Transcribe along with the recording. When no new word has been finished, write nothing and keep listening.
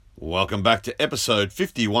Welcome back to episode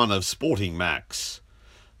 51 of Sporting Max.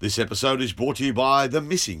 This episode is brought to you by The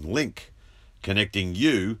Missing Link, connecting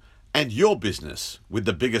you and your business with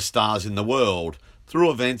the biggest stars in the world through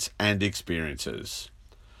events and experiences.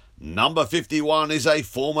 Number 51 is a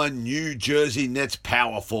former New Jersey Nets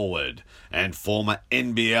power forward and former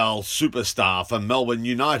NBL superstar for Melbourne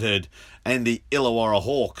United and the Illawarra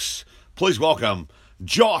Hawks. Please welcome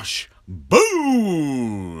Josh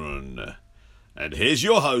Boone. And here's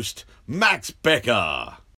your host, Max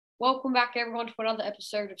Becker. Welcome back, everyone, to another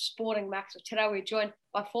episode of Sporting Max. Today we're joined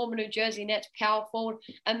by former New Jersey Nets power forward,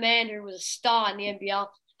 a man who was a star in the NBL,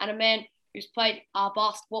 and a man who's played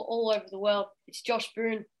basketball all over the world. It's Josh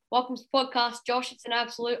Boone. Welcome to the podcast, Josh. It's an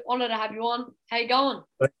absolute honor to have you on. How you going?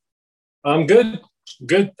 I'm good.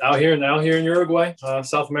 Good. Out here in Uruguay,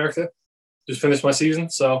 South America. Just finished my season,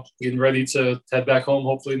 so getting ready to head back home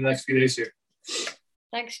hopefully in the next few days here.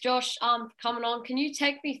 Thanks, Josh, for coming on. Can you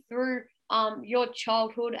take me through your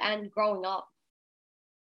childhood and growing up?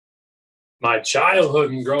 My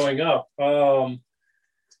childhood and growing up.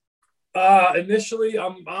 Initially,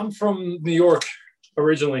 I'm from New York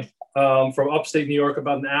originally, from upstate New York,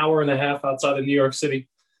 about an hour and a half outside of New York City.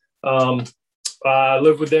 I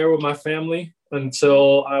lived there with my family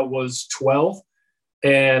until I was 12,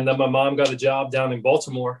 and then my mom got a job down in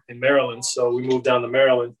Baltimore in Maryland, so we moved down to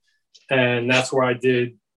Maryland. And that's where I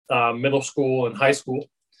did middle school and high school.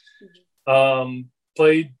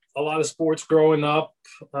 Played a lot of sports growing up.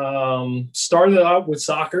 Started out with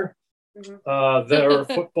soccer, or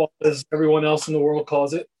football, as everyone else in the world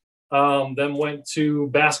calls it. Then went to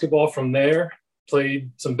basketball from there.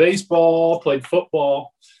 Played some baseball, played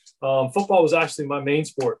football. Football was actually my main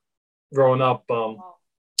sport growing up,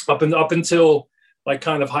 up until like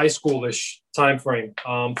kind of high schoolish time frame.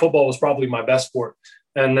 Football was probably my best sport.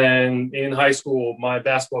 And then in high school, my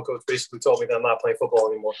basketball coach basically told me that I'm not playing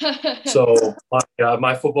football anymore. So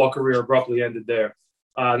my football career abruptly ended there.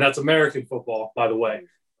 And that's American football, by the way.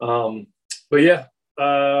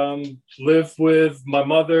 Lived with my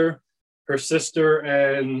mother, her sister,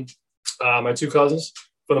 and my two cousins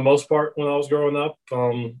for the most part when I was growing up.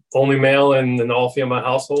 Only male in an all-female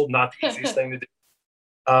household, not the easiest thing to do.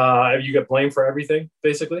 You get blamed for everything,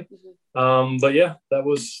 basically. That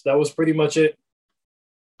was pretty much it.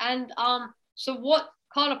 And so what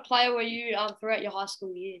kind of player were you throughout your high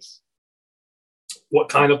school years? What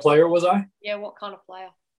kind of player was I? Yeah, what kind of player?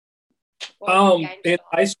 In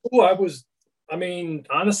high school,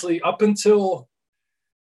 honestly, up until,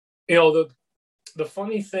 the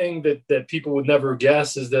funny thing that people would never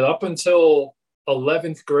guess is that up until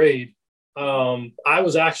 11th grade, I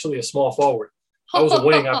was actually a small forward. I was a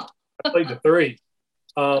wing. I played the three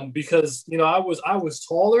because, I was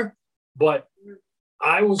taller, but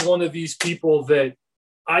I was one of these people that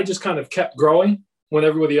I just kind of kept growing when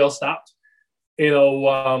everybody else stopped.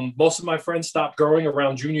 Most of my friends stopped growing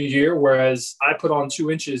around junior year, whereas I put on 2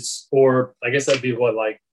 inches, or I guess that'd be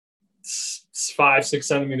 5-6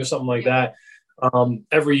 centimeters, something like that,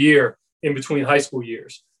 every year in between high school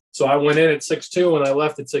years. So I went in at 6'2" and I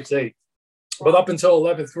left at 6'8". But up until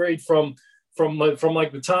 11th grade, from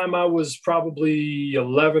the time I was probably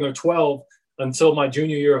 11 or 12 until my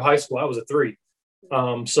junior year of high school, I was a 3.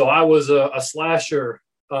 So I was a slasher.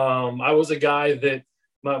 I was a guy that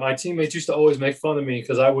my teammates used to always make fun of me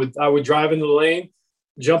because I would drive into the lane,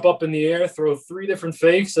 jump up in the air, throw 3 different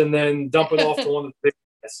fakes, and then dump it off to one of the big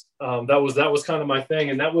guys. That was kind of my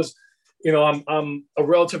thing, and that was, I'm a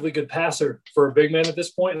relatively good passer for a big man at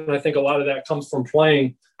this point, and I think a lot of that comes from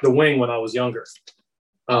playing the wing when I was younger.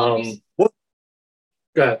 Go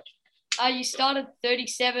ahead. You started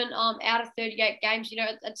 37 out of 38 games,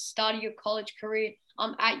 at the start of your college career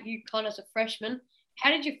at UConn as a freshman. How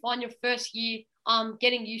did you find your first year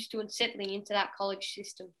getting used to and settling into that college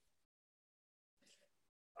system?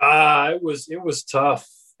 It was tough.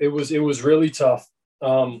 It was really tough.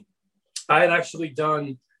 I had actually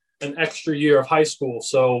done an extra year of high school.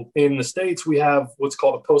 So in the States, we have what's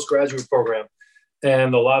called a postgraduate program,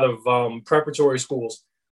 and a lot of preparatory schools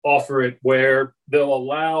offer it, where they'll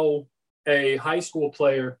allow a high school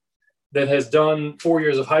player that has done 4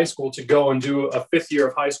 years of high school to go and do a 5th year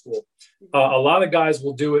of high school. A lot of guys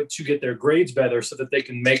will do it to get their grades better so that they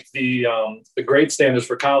can make the grade standards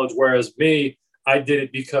for college. Whereas me, I did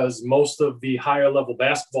it because most of the higher level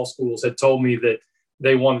basketball schools had told me that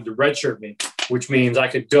they wanted to redshirt me, which means I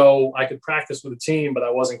could practice with a team, but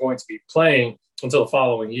I wasn't going to be playing until the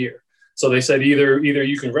following year. So they said either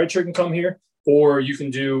you can redshirt and come here, or you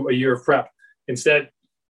can do a year of prep instead.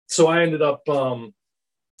 So I ended up doing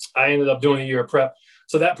a year of prep.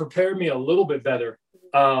 So that prepared me a little bit better.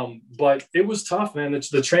 But it was tough, man. It's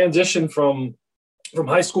the transition from from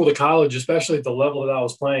high school to college, especially at the level that I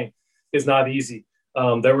was playing, is not easy.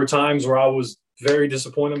 There were times where I was very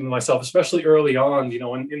disappointed in myself, especially early on,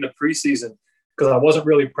 in the preseason, because I wasn't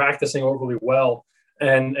really practicing overly well.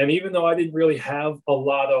 And even though I didn't really have a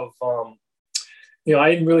lot of,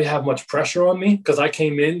 I didn't really have much pressure on me because I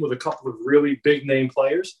came in with a couple of really big name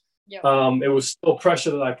players. Yeah. It was still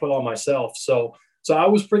pressure that I put on myself. So I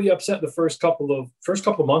was pretty upset the first couple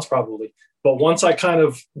of months probably. But once I kind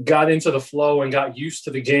of got into the flow and got used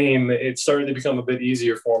to the game, it started to become a bit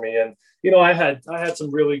easier for me. And I had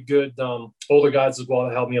some really good older guys as well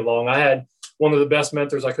that helped me along. I had one of the best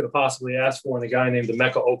mentors I could have possibly asked for, and a guy named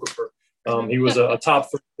Emeka Okafor. He was a top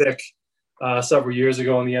 3 pick several years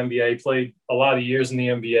ago in the NBA. Played a lot of years in the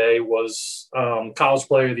NBA. Was college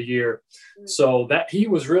player of the year. So that he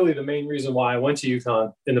was really the main reason why I went to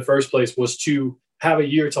UConn in the first place, was to have a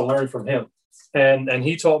year to learn from him. And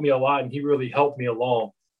he taught me a lot, and he really helped me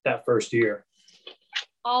along that first year.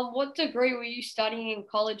 What degree were you studying in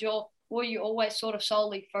college, or were you always sort of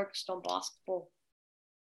solely focused on basketball?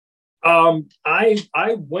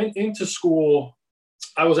 I went into school.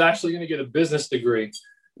 I was actually going to get a business degree.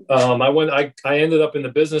 I ended up in the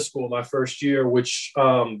business school my first year, which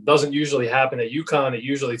doesn't usually happen at UConn. It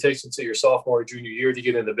usually takes until your sophomore or junior year to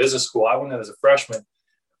get into business school. I went in as a freshman.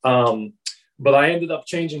 But I ended up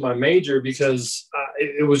changing my major because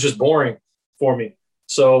it was just boring for me.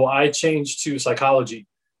 So I changed to psychology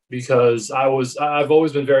because I've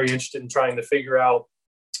always been very interested in trying to figure out,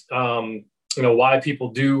 why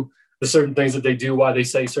people do the certain things that they do, why they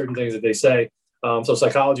say certain things that they say. So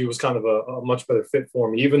psychology was kind of a much better fit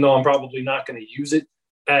for me, even though I'm probably not going to use it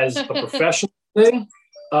as a professional thing.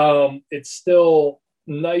 It's still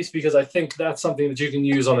nice because I think that's something that you can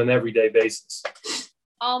use on an everyday basis.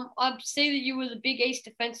 I see that you were the Big East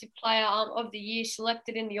Defensive Player of the Year,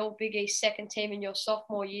 selected in the All Big East second team in your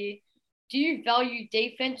sophomore year. Do you value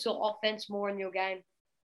defense or offense more in your game?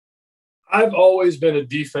 I've always been a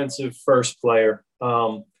defensive first player.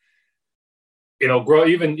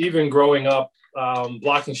 Even growing up,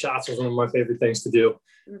 blocking shots was one of my favorite things to do,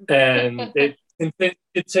 and it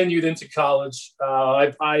continued into college.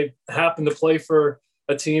 I happened to play for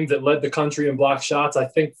a team that led the country in block shots. I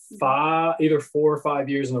think either 4 or 5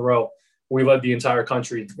 years in a row, we led the entire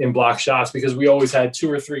country in block shots because we always had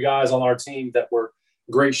 2 or 3 guys on our team that were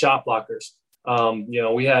great shot blockers.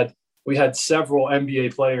 We had several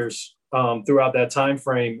NBA players throughout that time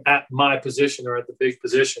frame at my position or at the big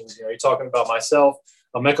positions. You're talking about myself,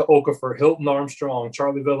 Emeka Okafor, Hilton Armstrong,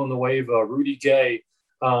 Charlie Villanueva, Rudy Gay,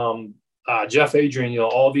 Jeff Adrian.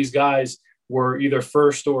 All these guys were either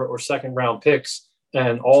first or second round picks,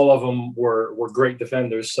 and all of them were great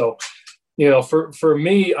defenders. So, for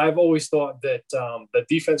me, I've always thought that that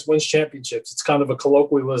defense wins championships. It's kind of a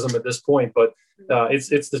colloquialism at this point, but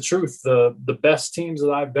it's the truth. The best teams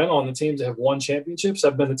that I've been on, the teams that have won championships,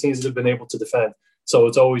 have been the teams that have been able to defend. So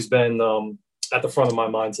it's always been at the front of my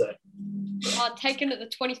mindset. Taken at the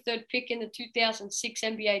 23rd pick in the 2006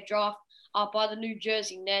 NBA draft by the New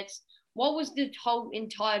Jersey Nets, what was the whole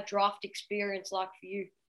entire draft experience like for you?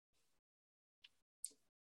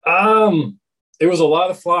 It was a lot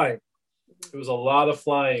of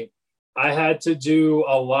flying. I had to do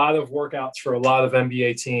a lot of workouts for a lot of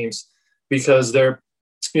NBA teams because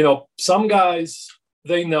some guys,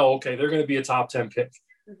 they know, okay, they're going to be a top 10 pick.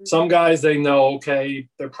 Mm-hmm. Some guys, they know, okay,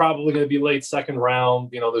 they're probably going to be late second round.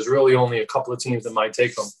 There's really only a couple of teams that might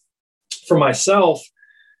take them. For myself,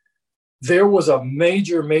 there was a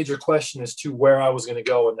major, major question as to where I was going to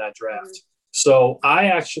go in that draft. Mm-hmm. So I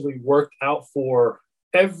actually worked out for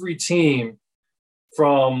every team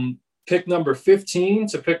from pick number 15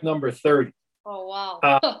 to pick number 30. Oh, wow.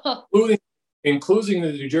 including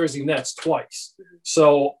the New Jersey Nets twice. Mm-hmm.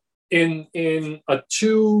 So in a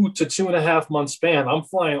 2 to 2.5 month span, I'm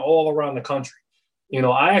flying all around the country.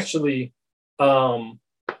 I actually, I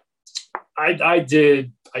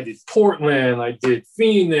did Portland, I did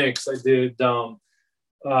Phoenix, I did one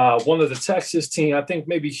of the Texas team, I think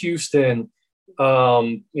maybe Houston.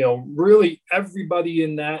 Really everybody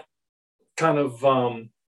in that kind of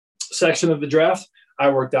section of the draft I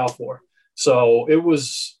worked out for. So it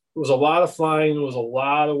was a lot of flying. It was a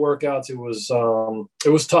lot of workouts. It was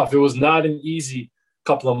tough. It was not an easy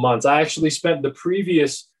couple of months. I actually spent the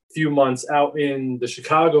previous few months out in the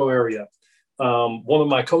Chicago area. One of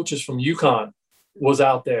my coaches from UConn was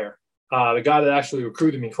out there. The guy that actually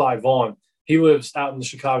recruited me, Clyde Vaughn, he lives out in the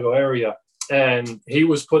Chicago area, and he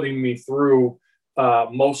was putting me through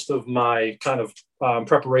most of my kind of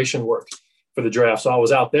preparation work for the draft. So I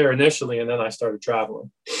was out there initially, and then I started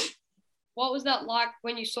traveling. What was that like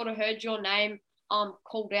when you sort of heard your name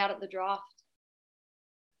called out at the draft?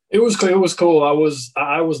 It was cool. I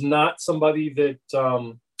was not somebody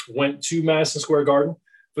that went to Madison Square Garden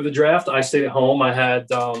for the draft. I stayed at home. I had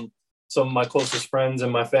some of my closest friends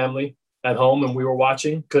and my family at home, and we were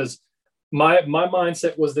watching because my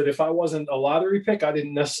mindset was that if I wasn't a lottery pick, I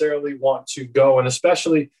didn't necessarily want to go, and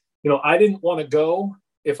especially I didn't want to go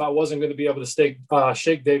if I wasn't going to be able to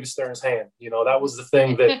shake David Stern's hand. That was the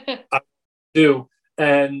thing that I do.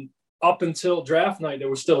 And up until draft night, there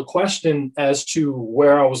was still a question as to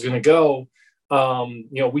where I was going to go.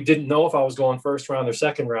 We didn't know if I was going first round or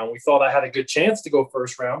second round. We thought I had a good chance to go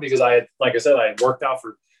first round because like I said, I had worked out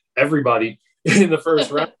for everybody in the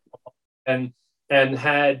first round and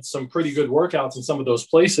had some pretty good workouts in some of those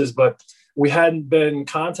places, but we hadn't been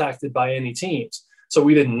contacted by any teams. So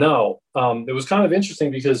we didn't know. It was kind of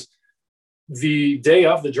interesting because the day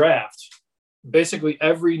of the draft, basically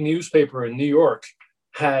every newspaper in New York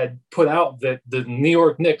had put out that the New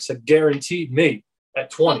York Knicks had guaranteed me at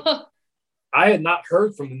 20. I had not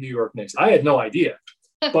heard from the New York Knicks. I had no idea.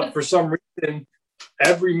 But for some reason,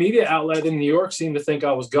 every media outlet in New York seemed to think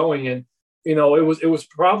I was going. And, it was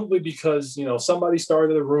probably because, somebody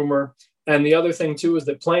started a rumor. And the other thing, too, is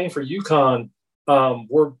that playing for UConn,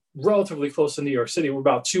 we're relatively close to New York City. We're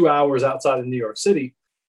about 2 hours outside of New York City,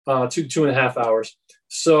 2.5 hours.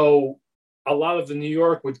 So a lot of the New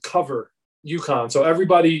York would cover UConn. So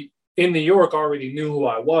everybody in New York already knew who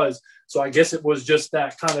I was. So I guess it was just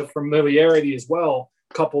that kind of familiarity as well,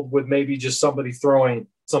 coupled with maybe just somebody throwing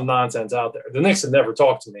some nonsense out there. The Knicks had never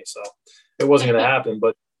talked to me, so it wasn't going to happen.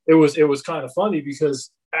 But it was kind of funny because,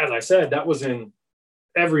 as I said, that was in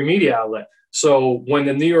every media outlet. So when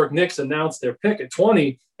the New York Knicks announced their pick at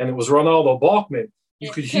 20 and it was Ronaldo Balkman,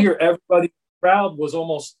 you could hear everybody in the crowd was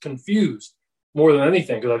almost confused more than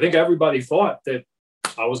anything because I think everybody thought that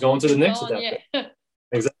I was going to the Knicks at that point.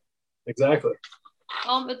 Exactly.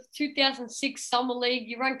 At the 2006 Summer League,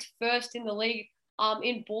 you ranked first in the league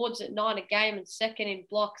in boards at 9 a game and second in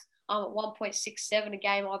blocks at 1.67 a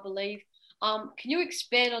game, I believe. Can you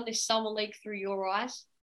expand on this Summer League through your eyes?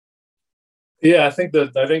 Yeah, I think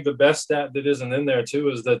the best stat that isn't in there too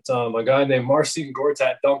is that a guy named Marcin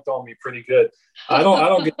Gortat dunked on me pretty good. I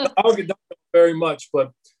don't get dunked on very much,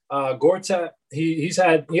 but Gortat he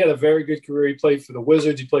had a very good career. He played for the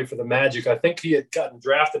Wizards. He played for the Magic. I think he had gotten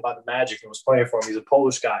drafted by the Magic and was playing for him. He's a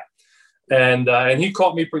Polish guy, and he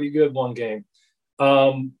caught me pretty good one game.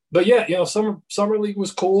 But yeah, summer league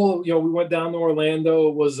was cool. We went down to Orlando.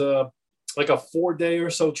 It was like a 4-day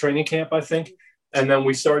or so training camp, I think. And then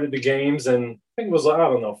we started the games, and I think it was,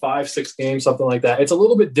 5-6 games, something like that. It's a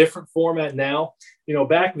little bit different format now.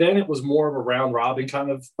 Back then it was more of a round robin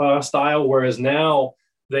kind of style, whereas now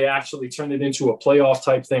they actually turned it into a playoff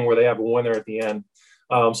type thing where they have a winner at the end.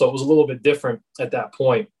 So it was a little bit different at that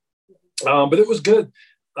point. But it was good.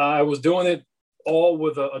 I was doing it all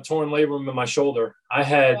with a torn labrum in my shoulder. I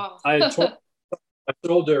had torn my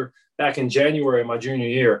shoulder back in January of my junior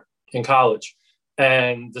year in college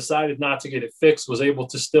and decided not to get it fixed, was able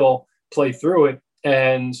to still play through it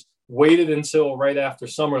and waited until right after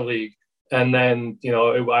summer league. And then,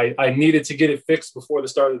 I needed to get it fixed before the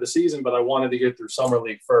start of the season, but I wanted to get through summer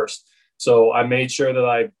league first. So I made sure that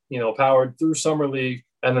I, powered through summer league.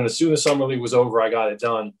 And then as soon as summer league was over, I got it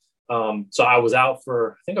done. So I was out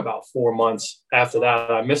for, I think, about 4 months after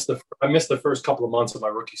that. I missed the first couple of months of my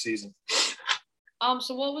rookie season.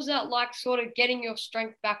 So what was that like, sort of getting your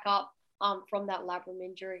strength back up from that labrum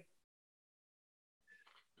injury?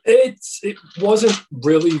 It wasn't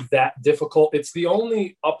really that difficult. It's the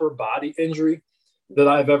only upper body injury that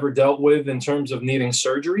I've ever dealt with in terms of needing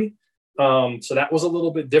surgery. So that was a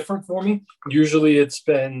little bit different for me. Usually it's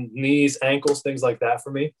been knees, ankles, things like that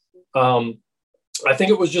for me. I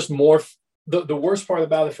think it was just more the worst part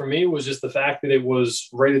about it for me was just the fact that it was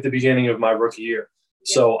right at the beginning of my rookie year.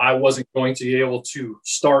 Yeah. So I wasn't going to be able to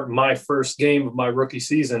start my first game of my rookie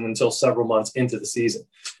season until several months into the season.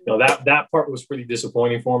 That part was pretty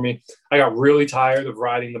disappointing for me. I got really tired of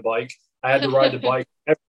riding the bike. I had to ride the bike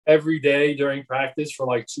every day during practice for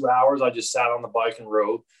like 2 hours. I just sat on the bike and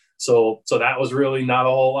rode. So that was really not a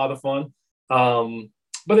whole lot of fun.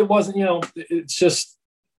 But it wasn't, it's just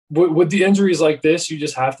with the injuries like this, you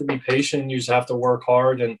just have to be patient. You just have to work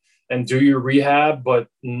hard and do your rehab, but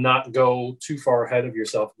not go too far ahead of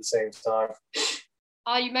yourself at the same time.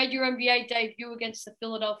 You made your NBA debut against the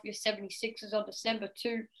Philadelphia 76ers on December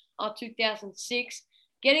 2, 2006.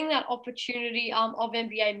 Getting that opportunity of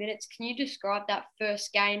NBA minutes, can you describe that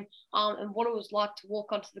first game and what it was like to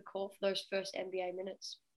walk onto the court for those first NBA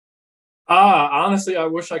minutes? Honestly, I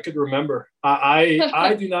wish I could remember.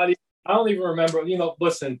 I do not. I don't even remember.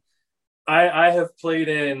 Listen, I have played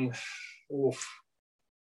in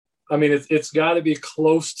I mean, it's got to be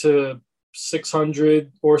close to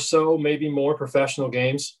 600 or so, maybe more professional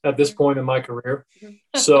games at this point in my career.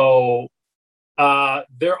 So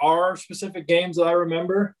there are specific games that I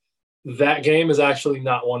remember. That game is actually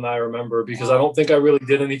not one that I remember because I don't think I really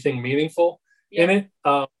did anything meaningful in it.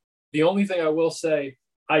 The only thing I will say,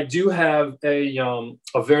 I do have a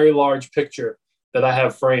very large picture that I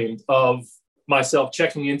have framed of myself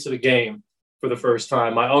checking into the game for the first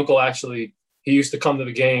time. My uncle actually, he used to come to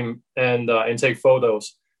the game and take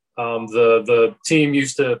photos. The team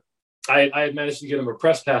used to, I had managed to get him a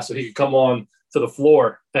press pass so he could come on to the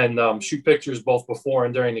floor and shoot pictures both before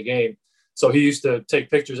and during the game. So he used to take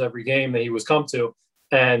pictures every game that he was come to.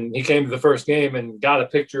 And he came to the first game and got a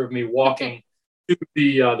picture of me walking to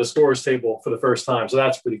the scores table for the first time. So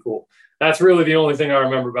that's pretty cool. That's really the only thing I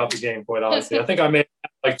remember about the game, quite honestly. I think I made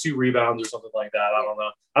like 2 rebounds or something like that. I don't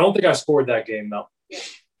know. I don't think I scored that game, though.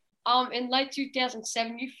 In late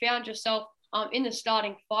 2007, you found yourself in the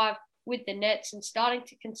starting 5 with the Nets and starting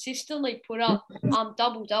to consistently put up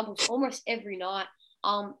double-doubles almost every night.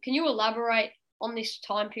 Can you elaborate on this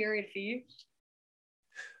time period for you?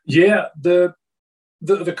 Yeah, the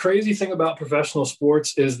crazy thing about professional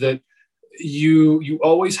sports is that you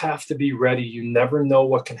always have to be ready. You never know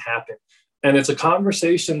what can happen. And it's a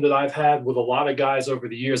conversation that I've had with a lot of guys over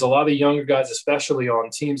the years, a lot of younger guys, especially on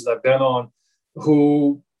teams that I've been on,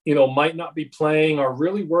 who, you know, might not be playing, are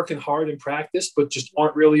really working hard in practice, but just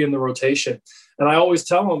aren't really in the rotation. And I always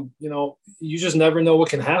tell them, you know, you just never know what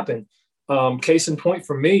can happen. Case in point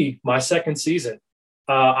for me, my second season,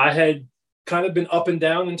 I had kind of been up and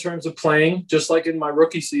down in terms of playing, just like in my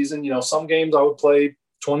rookie season. You know, some games I would play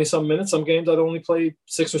 20-some minutes, some games I'd only play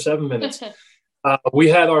 6 or 7 minutes. We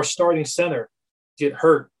had our starting center get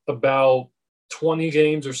hurt about 20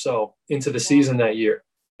 games or so into the season that year.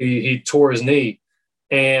 He tore his knee.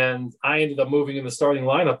 And I ended up moving in the starting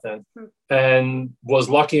lineup then and was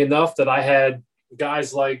lucky enough that I had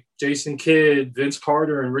guys like Jason Kidd, Vince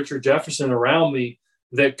Carter, and Richard Jefferson around me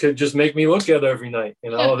that could just make me look good every night.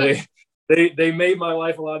 You know, they made my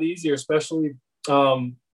life a lot easier, especially,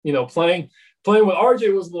 you know, playing with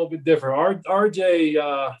RJ was a little bit different.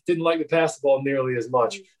 RJ didn't like to pass the ball nearly as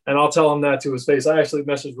much. And I'll tell him that to his face. I actually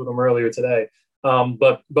messaged with him earlier today.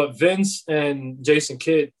 But Vince and Jason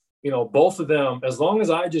Kidd, you know, both of them, as long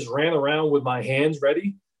as I just ran around with my hands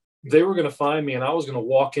ready, they were going to find me and I was going to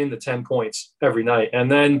walk into 10 points every night.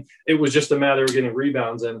 And then it was just a matter of getting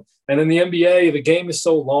rebounds. And in the NBA, the game is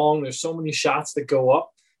so long. There's so many shots that go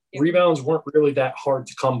up. Rebounds weren't really that hard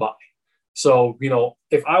to come by. So, you know,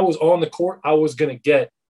 if I was on the court, I was going to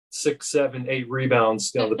get 6, 7, 8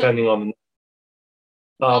 rebounds, you know, depending on the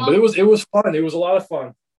but it was fun. It was a lot of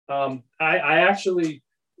fun. I actually,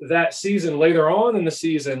 that season, later on in the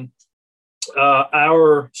season,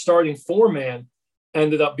 our starting 4-man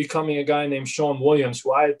ended up becoming a guy named Sean Williams,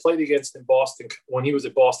 who I had played against in Boston when he was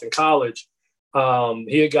at Boston College.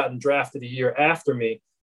 He had gotten drafted a year after me.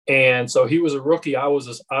 And so he was a rookie. I was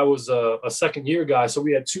a second-year guy. So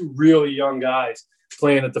we had 2 really young guys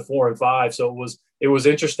playing at the 4 and 5. So it was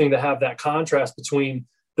interesting to have that contrast between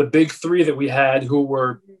the big 3 that we had, who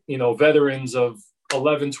were, you know, veterans of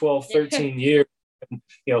 11, 12, 13 years, and,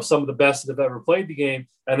 you know, some of the best that have ever played the game.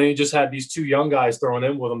 And then you just had these 2 young guys thrown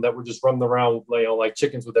in with them that were just running around, you know, like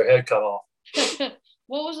chickens with their head cut off.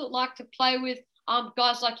 What was it like to play with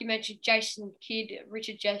guys like you mentioned, Jason Kidd,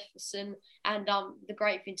 Richard Jefferson, and the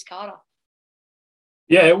great Vince Carter?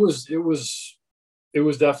 Yeah, it was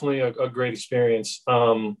definitely a great experience.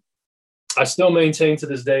 I still maintain to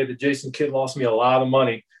this day that Jason Kidd lost me a lot of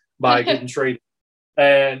money by getting traded,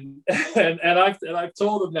 and I've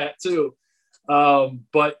told him that too.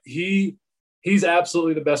 But he's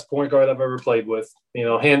absolutely the best point guard I've ever played with. You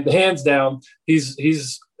know, hands down. He's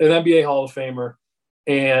an NBA Hall of Famer,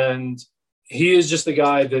 and he is just a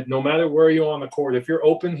guy that no matter where you are on the court, if you're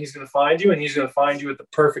open, he's going to find you, and he's going to find you at the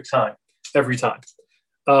perfect time every time.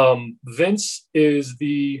 Vince is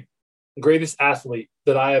the greatest athlete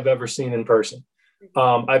that I have ever seen in person.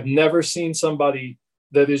 I've never seen somebody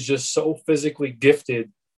that is just so physically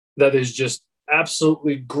gifted, that is just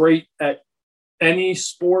absolutely great at any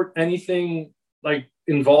sport, anything like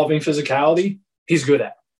involving physicality, he's good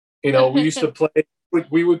at. You know, we used to play,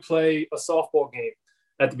 we would play a softball game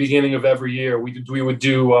at the beginning of every year. We would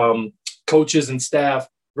do coaches and staff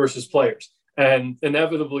versus players. And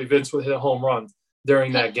inevitably Vince would hit a home run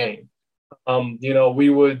during that game. You know, we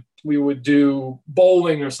would do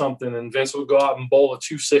bowling or something, and Vince would go out and bowl a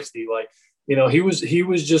 260. Like, you know, he was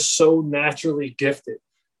just so naturally gifted.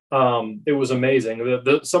 It was amazing.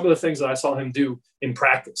 Some of the things that I saw him do in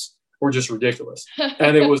practice were just ridiculous.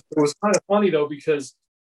 And it was kind of funny though, because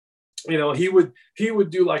he would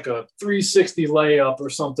do like a 360 layup or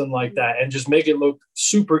something like that and just make it look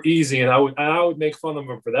super easy. And I would make fun of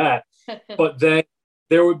him for that. But then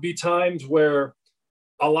there would be times where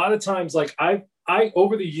a lot of times, like I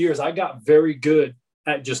over the years, I got very good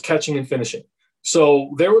at just catching and finishing.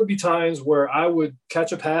 So there would be times where I would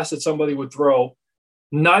catch a pass that somebody would throw,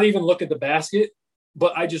 not even look at the basket,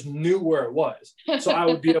 but I just knew where it was. So I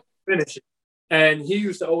would be able to finish it. And he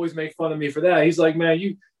used to always make fun of me for that. He's like, man,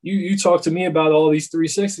 you talk to me about all these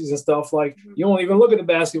 360s and stuff. Like, you don't even look at the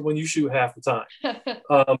basket when you shoot half the time.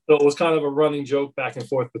 So it was kind of a running joke back and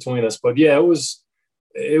forth between us. But yeah, it was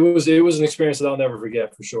an experience that I'll never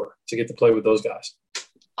forget for sure, to get to play with those guys.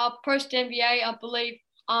 Post NBA, I believe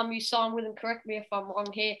you signed with him. Correct me if I'm wrong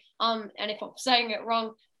here. And if I'm saying it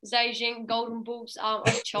wrong, Zhejiang Golden Bulls of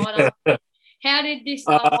China. How did this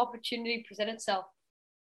opportunity present itself?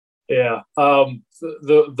 Yeah,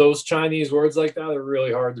 those Chinese words like that are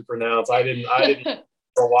really hard to pronounce. I didn't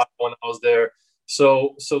for a while when I was there.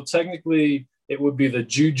 So technically, it would be the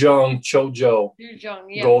Zhejiang Chouzhou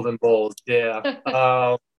Golden Bulls. Yeah,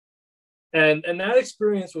 and that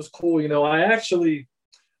experience was cool. You know, I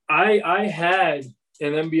had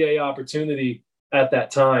an NBA opportunity at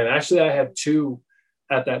that time. Actually, I had two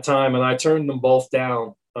at that time, and I turned them both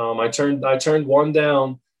down. I turned one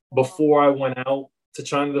down before I went out to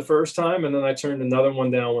China the first time, and then I turned another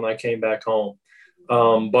one down when I came back home.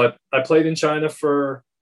 But I played in China for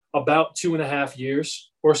about 2.5 years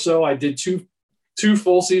or so. I did two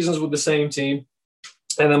full seasons with the same team,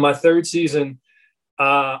 and then my third season, we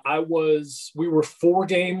were 4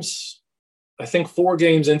 games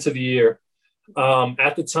into the year.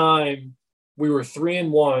 At the time, we were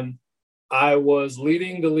 3-1. I was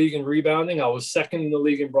leading the league in rebounding. I was second in the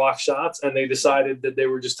league in block shots, and they decided that they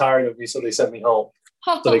were just tired of me, so they sent me home.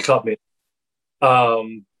 So they cut me.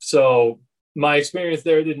 So my experience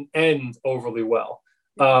there didn't end overly well.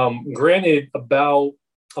 Granted, about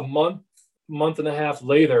a month and a half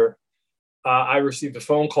later, I received a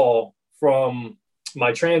phone call from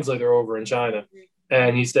my translator over in China.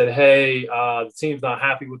 And he said, hey, the team's not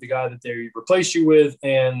happy with the guy that they replaced you with,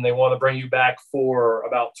 and they want to bring you back for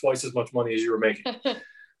about twice as much money as you were making.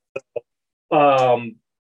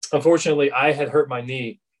 Unfortunately, I had hurt my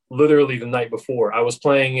knee literally the night before. I was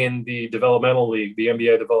playing in the developmental league, the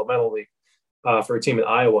NBA developmental league, for a team in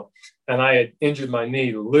Iowa. And I had injured my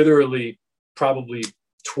knee literally probably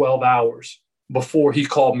 12 hours before he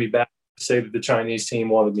called me back to say that the Chinese team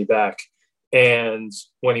wanted me back. And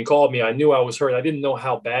when he called me, I knew I was hurt. I didn't know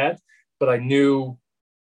how bad, but I knew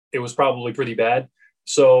it was probably pretty bad.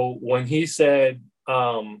 So when he said,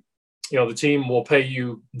 the team will pay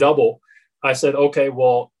you double, I said, okay,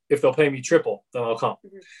 well, if they'll pay me triple, then I'll come.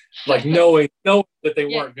 Like knowing that they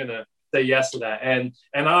weren't going to say yes to that. And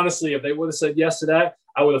honestly, if they would have said yes to that,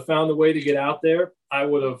 I would have found a way to get out there. I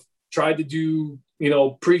would have tried to do,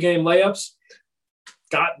 pregame layups.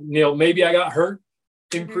 Maybe I got hurt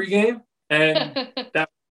in pregame. And that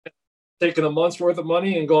taking a month's worth of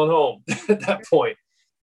money and going home at that point.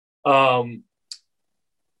 What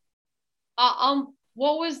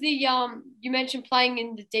was the you mentioned playing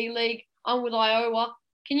in the D League with Iowa?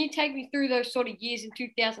 Can you take me through those sort of years in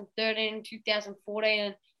 2013 and 2014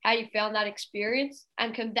 and how you found that experience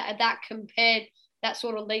and that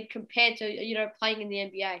sort of league compared to playing in the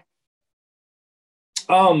NBA?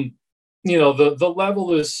 The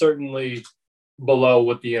level is certainly below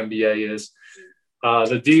what the NBA is.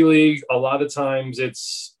 The D League, a lot of times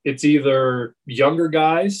it's either younger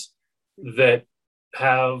guys that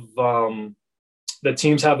have that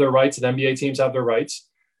teams have their rights and NBA teams have their rights,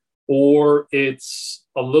 or it's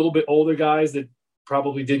a little bit older guys that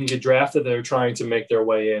probably didn't get drafted that are trying to make their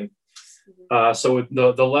way in. So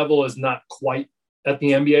the level is not quite at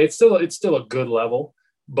the NBA. It's still a good level,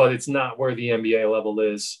 but it's not where the NBA level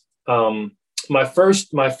is. My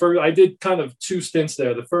first, I did kind of 2 stints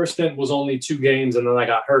there. The first stint was only 2 games, and then I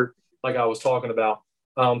got hurt, like I was talking about.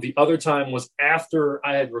 The other time was after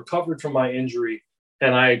I had recovered from my injury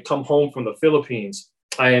and I had come home from the Philippines.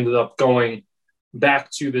 I ended up going back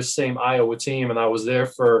to this same Iowa team, and I was there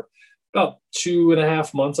for about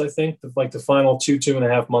 2.5 months, I think, like the final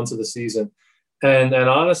 2.5 months of the season. And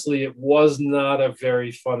honestly, it was not a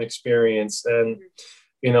very fun experience. And,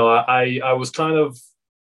 I was kind of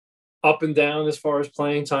up and down as far as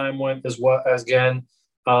playing time went as well. As again,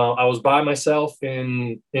 I was by myself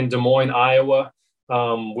in Des Moines, Iowa,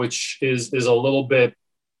 which is a little bit,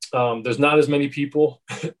 there's not as many people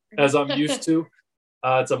as I'm used to.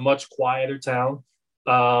 It's a much quieter town.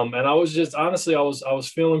 And I was just, honestly, I was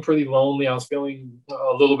feeling pretty lonely. I was feeling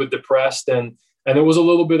a little bit depressed, and it was a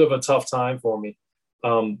little bit of a tough time for me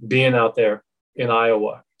being out there in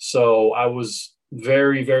Iowa. So I was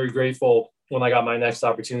very, very grateful when I got my next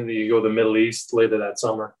opportunity to go to the Middle East later that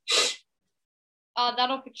summer. That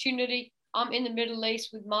opportunity in the Middle East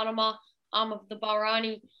with Manama of the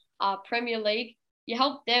Bahraini Premier League, you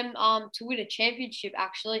helped them to win a championship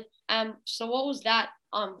actually. So what was that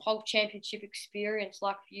whole championship experience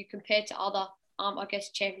like for you compared to other I guess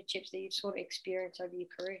championships that you've sort of experienced over your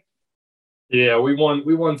career? Yeah, we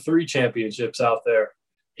won 3 championships out there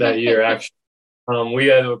that year. Actually, we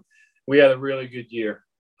had a really good year.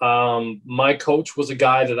 My coach was a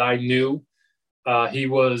guy that I knew. He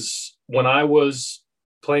was, when I was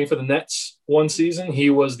playing for the Nets one season, he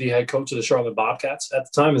was the head coach of the Charlotte Bobcats at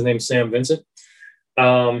the time. His name's Sam Vincent.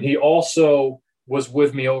 He also was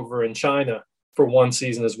with me over in China for one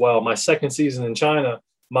season as well. My second season in China,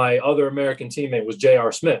 my other American teammate was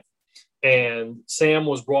J.R. Smith. And Sam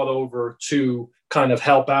was brought over to kind of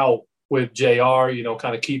help out with JR,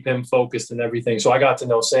 kind of keep him focused and everything. So I got to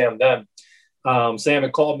know Sam then. Sam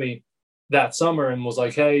had called me that summer and was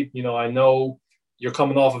like, hey, I know you're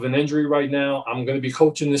coming off of an injury right now. I'm going to be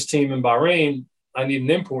coaching this team in Bahrain. I need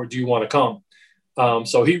an import. Do you want to come?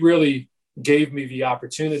 So he really gave me the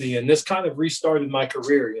opportunity, and this kind of restarted my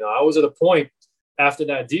career. I was at a point after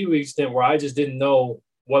that D-League stint where I just didn't know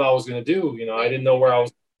what I was going to do. I didn't know where I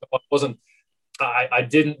was. I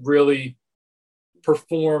didn't really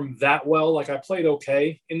perform that well. Like I played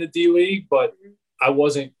okay in the D-League, but I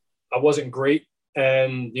wasn't great,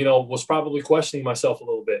 and was probably questioning myself a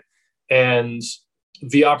little bit. And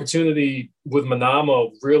the opportunity with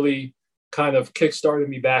Manama really kind of kickstarted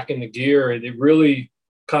me back into gear, and it really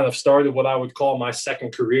kind of started what I would call my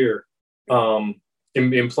second career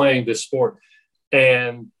in playing this sport.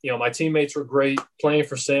 And, my teammates were great. Playing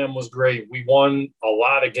for Sam was great. We won a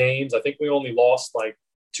lot of games. I think we only lost like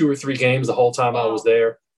 2 or 3 games the whole time I was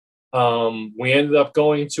there. We ended up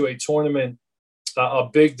going to a tournament, a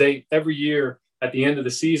big date every year at the end of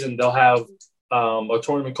the season. They'll have a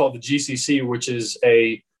tournament called the GCC, which is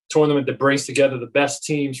a tournament that brings together the best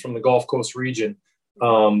teams from the Gulf Coast region.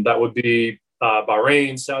 That would be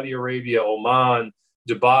Bahrain, Saudi Arabia, Oman,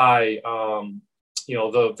 Dubai,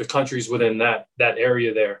 the countries within that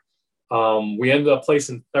area there. We ended up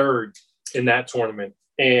placing 3rd in that tournament,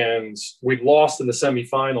 and we lost in the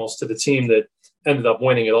semifinals to the team that ended up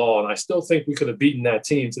winning it all. And I still think we could have beaten that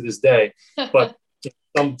team to this day, but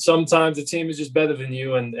sometimes the team is just better than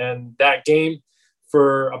you. And that game,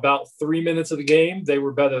 for about 3 minutes of the game, they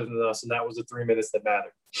were better than us, and that was the 3 minutes that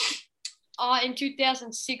mattered. In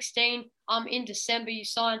 2016, in December, you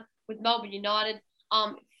signed with Melbourne United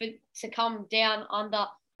to come down under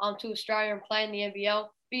to Australia and play in the NBL.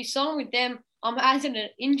 But you signed with them as an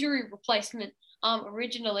injury replacement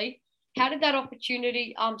originally. How did that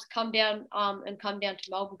opportunity come down to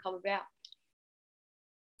Melbourne come about?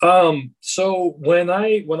 So when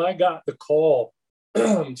I got the call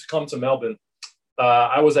to come to Melbourne,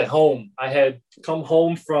 I was at home. I had come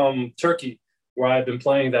home from Turkey, where I had been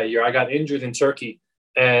playing that year. I got injured in Turkey,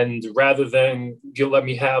 and rather than let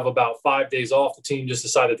me have about 5 days off, the team just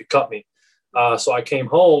decided to cut me. So I came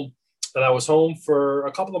home, and I was home for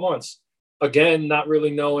a couple of months. Again, not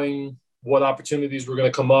really knowing what opportunities were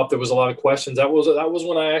going to come up. There was a lot of questions. That was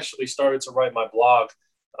when I actually started to write my blog,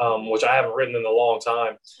 which I haven't written in a long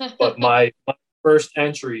time. But my first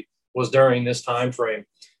entry was during this time frame,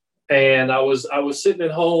 and I was sitting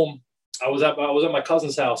at home. I was at my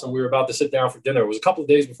cousin's house, and we were about to sit down for dinner. It was a couple of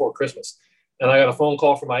days before Christmas, and I got a phone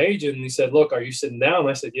call from my agent, and he said, "Look, are you sitting down?" And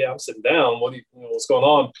I said, "Yeah, I'm sitting down. What's going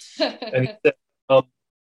on?" And he said,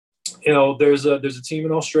 there's a team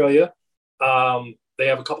in Australia. They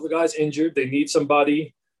have a couple of guys injured. They need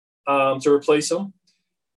somebody to replace them.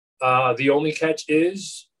 The only catch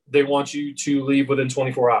is they want you to leave within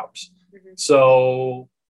 24 hours. Mm-hmm. So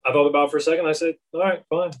I thought about it for a second. I said, "All right,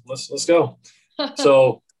 fine, let's go."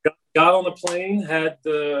 So got on the plane, had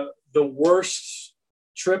the worst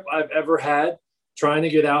trip I've ever had trying to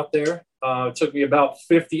get out there. It took me about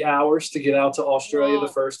 50 hours to get out to Australia. Wow.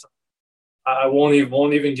 The first time. I won't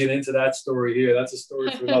even get into that story here. That's a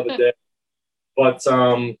story for another day. But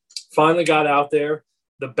finally got out there.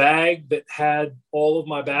 The bag that had all of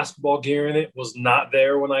my basketball gear in it was not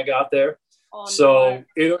there when I got there. Oh, so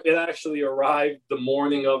no. It actually arrived the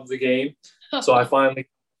morning of the game. So I finally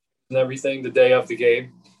and everything the day of the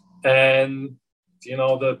game. And,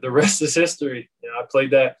 the rest is history. I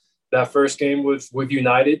played that first game with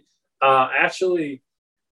United. Actually,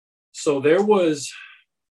 so there was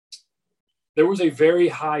a very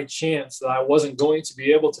high chance that I wasn't going to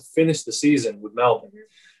be able to finish the season with Melbourne,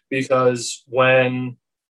 because when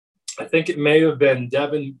I think it may have been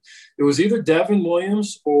it was either Devin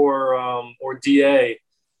Williams or DA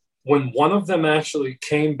when one of them actually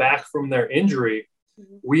came back from their injury,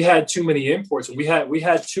 we had too many imports, and we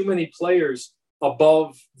had too many players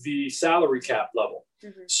above the salary cap level.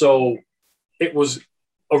 So it was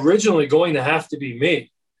originally going to have to be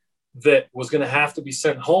me that was going to have to be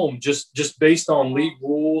sent home just based on league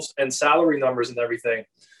rules and salary numbers and everything.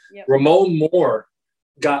 Yep. Ramon Moore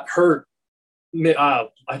got hurt,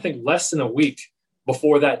 I think less than a week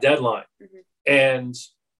before that deadline, and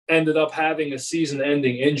ended up having a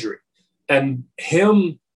season-ending injury. And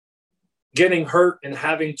him getting hurt and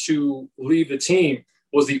having to leave the team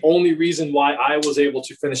was the only reason why I was able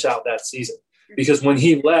to finish out that season. Because when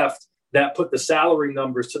he left, that put the salary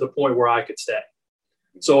numbers to the point where I could stay.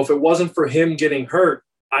 So if it wasn't for him getting hurt,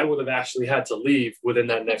 I would have actually had to leave within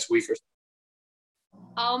that next week or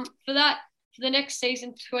so. For the next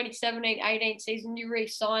season, 2017-18 season, you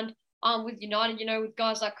re-signed with United, with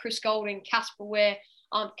guys like Chris Golding, Casper Ware,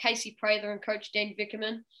 Casey Prather, and Coach Dean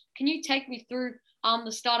Vickerman. Can you take me through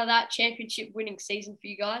the start of that championship winning season for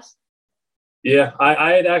you guys? Yeah,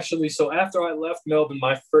 I had actually, so after I left Melbourne,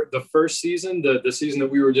 the first season, the season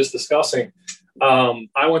that we were just discussing,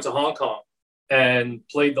 I went to Hong Kong and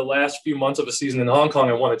played the last few months of a season in Hong Kong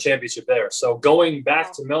and won a championship there. So going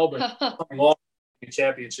back to Melbourne, coming off the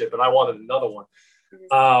championship, and I wanted another one.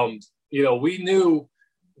 We knew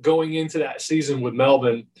going into that season with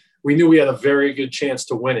Melbourne, we knew we had a very good chance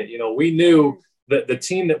to win it. We knew that the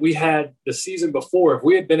team that we had the season before, if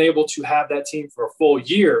we had been able to have that team for a full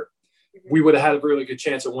year, we would have had a really good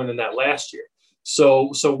chance of winning that last year.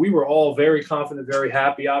 So we were all very confident, very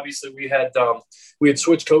happy. Obviously, we had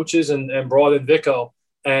switched coaches and brought in Vico,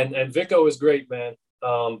 and Vico is great, man.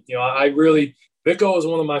 Vico is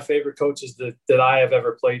one of my favorite coaches that I have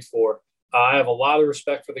ever played for. I have a lot of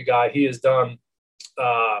respect for the guy. He has done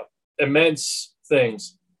immense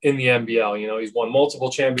things in the NBL. He's won multiple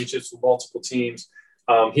championships with multiple teams.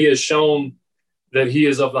 He has shown that he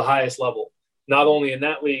is of the highest level, not only in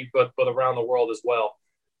that league, but around the world as well.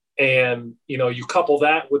 And, you couple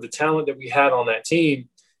that with the talent that we had on that team,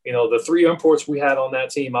 the three imports we had on that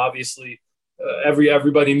team, obviously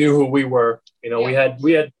everybody knew who we were. We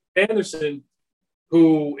had Anderson,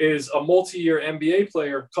 who is a multi-year NBA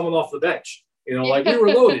player coming off the bench, we were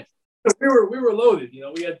loaded. We were loaded.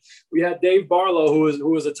 We had Dave Barlow, who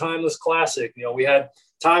was a timeless classic. We had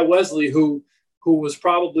Ty Wesley, who was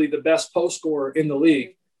probably the best post scorer in the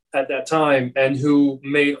league at that time, and who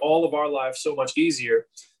made all of our lives so much easier.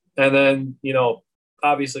 And then,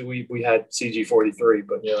 obviously we had CG43,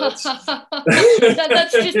 but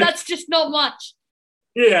that's just not much.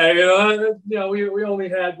 Yeah, we only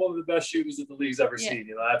had one of the best shooters that the league's ever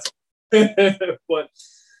seen. But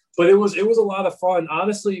it was a lot of fun.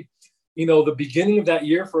 Honestly, the beginning of that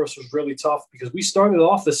year for us was really tough because we started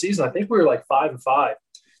off the season, I think we were like 5-5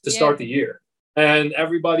 to start the year. And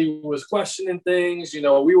everybody was questioning things.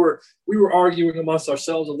 We were arguing amongst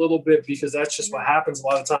ourselves a little bit because that's just what happens a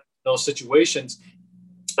lot of times in those situations.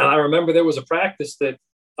 And I remember there was a practice that,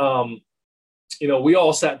 we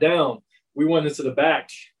all sat down. We went into the back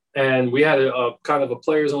and we had a kind of a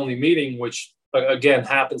players only meeting, which again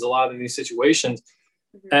happens a lot in these situations.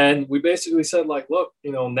 And we basically said, look,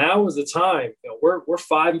 now is the time. We're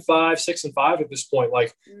 5-5, 6-5 at this point.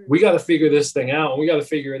 We got to figure this thing out, and we got to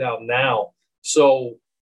figure it out now. So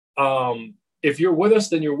if you're with us,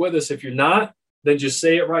 then you're with us. If you're not, then just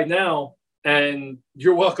say it right now, and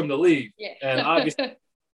you're welcome to leave. Yeah. And obviously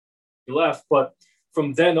we left. But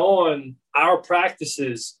from then on, our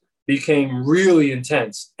practices became really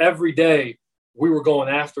intense. Every day we were going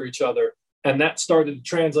after each other. And that started to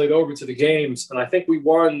translate over to the games. And I think we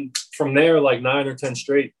won from there 9 or 10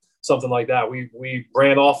 straight, something like that. We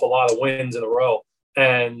ran off a lot of wins in a row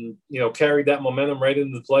and, carried that momentum right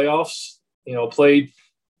into the playoffs.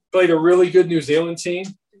 Played a really good New Zealand team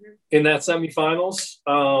in that semifinals.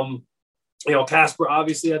 Casper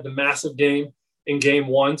obviously had the massive game in game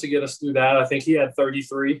one to get us through that. I think he had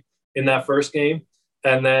 33 in that first game.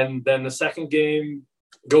 And then the second game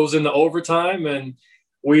goes into overtime, and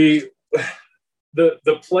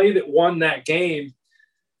the play that won that game,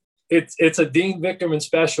 it's a Dean Vickerman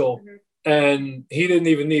special, and he didn't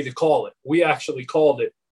even need to call it. We actually called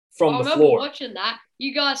it from the floor. I remember watching that.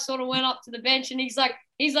 You guys sort of went up to the bench, and he's about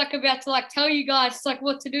to tell you guys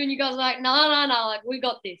what to do, and you guys are like, no, we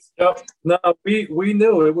got this. Yep. No, we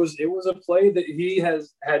knew it was a play that he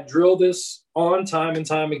had drilled us on time and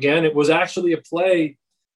time again. It was actually a play,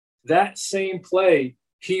 that same play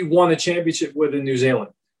he won a championship with in New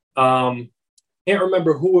Zealand. Can't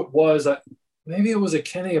remember who it was. Maybe it was a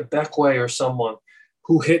Kenny Abekwe or someone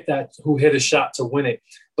who hit a shot to win it,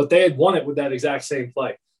 but they had won it with that exact same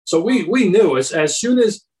play. So we knew as soon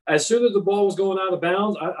as as soon as the ball was going out of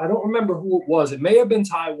bounds, I don't remember who it was. It may have been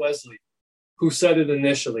Ty Wesley who said it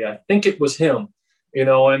initially. I think it was him,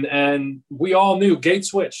 and we all knew gate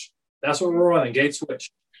switch. That's what we're running, gate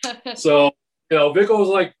switch. So, Vico was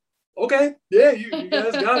like, okay, yeah, you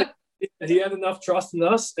guys got it. He had enough trust in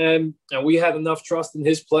us, and we had enough trust in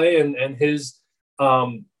his play and his,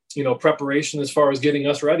 preparation as far as getting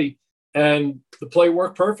us ready. And the play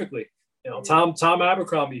worked perfectly. Tom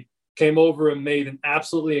Abercrombie came over and made an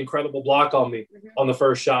absolutely incredible block on me on the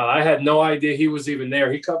first shot. I had no idea he was even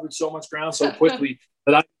there. He covered so much ground so quickly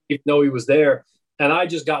that I didn't even know he was there. And I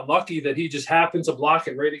just got lucky that he just happened to block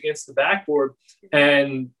it right against the backboard,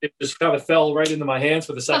 and it just kind of fell right into my hands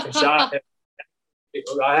for the second shot.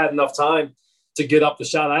 And I had enough time to get up the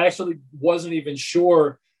shot. I actually wasn't even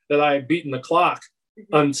sure that I had beaten the clock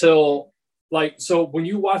until, so when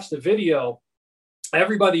you watch the video,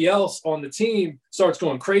 everybody else on the team starts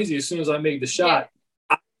going crazy as soon as I made the shot.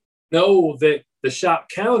 I know that the shot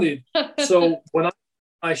counted. So when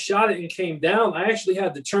I shot it and came down, I actually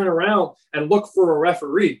had to turn around and look for a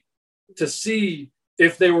referee to see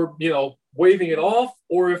if they were, waving it off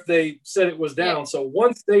or if they said it was down. So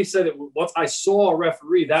once I saw a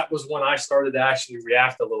referee, that was when I started to actually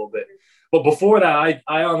react a little bit. But before that,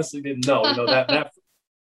 I honestly didn't know. That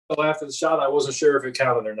after the shot, I wasn't sure if it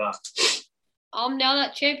counted or not. Now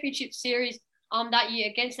that championship series that year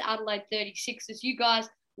against the Adelaide 36ers, you guys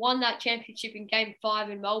won that championship in Game 5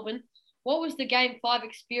 in Melbourne. What was the Game 5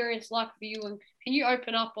 experience like for you? And can you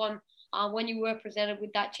open up on when you were presented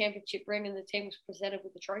with that championship ring and the team was presented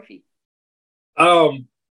with the trophy?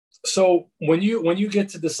 So when you get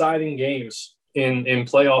to deciding games in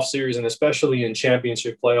playoff series, and especially in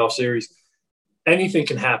championship playoff series, anything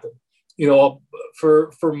can happen.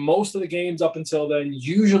 For most of the games up until then,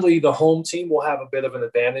 usually the home team will have a bit of an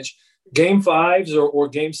advantage. Game 5s or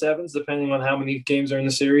Game 7s, depending on how many games are in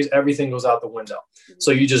the series, everything goes out the window.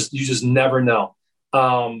 So you just never know.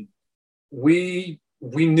 We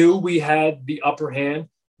knew we had the upper hand.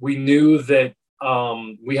 We knew that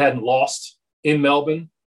we hadn't lost in Melbourne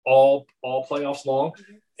all playoffs long,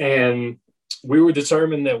 and we were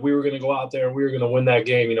determined that we were going to go out there and we were going to win that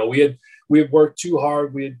game. We had worked too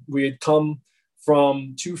hard. We had come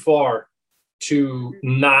from too far to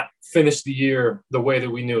not finish the year the way that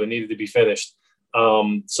we knew it needed to be finished.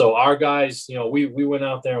 So our guys, we went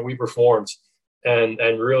out there and we performed and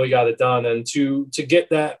really got it done. And to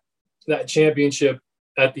get that championship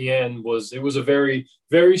at the end was a very,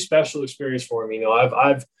 very special experience for me.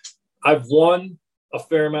 I've won a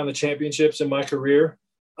fair amount of championships in my career.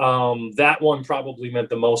 That one probably meant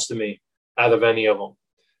the most to me out of any of them.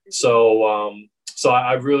 So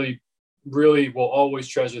I really, really will always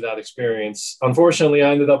treasure that experience. Unfortunately,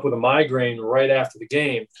 I ended up with a migraine right after the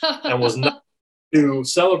game and was not to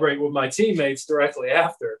celebrate with my teammates directly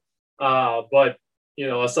after. But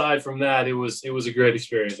aside from that, it was a great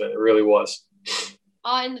experience, and it really was.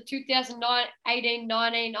 In the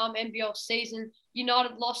 2018-19 NBL season,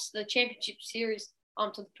 United lost the championship series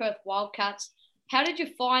to the Perth Wildcats. How did you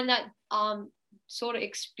find that sort of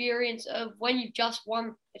experience of when you just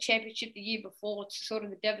won a championship the year before, to sort of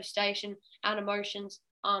the devastation and emotions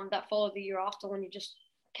that followed the year after when you just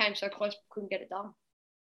came so close but couldn't get it done?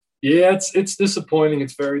 Yeah, it's disappointing.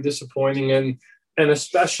 It's very disappointing, and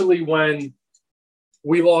especially when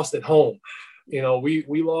we lost at home.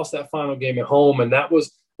 We lost that final game at home, and that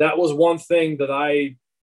was one thing that I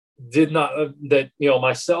did not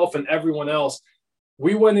myself and everyone else,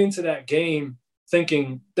 we went into that game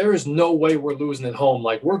thinking there is no way we're losing at home.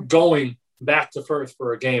 Like, we're going back to Perth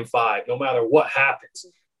for a Game 5, no matter what happens.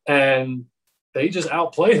 And they just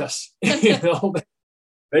outplayed us.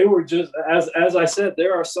 They were just, as I said,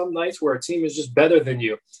 there are some nights where a team is just better than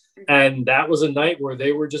you. And that was a night where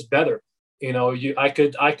they were just better. I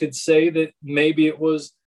could say that maybe it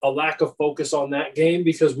was a lack of focus on that game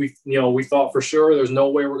because we thought for sure there's no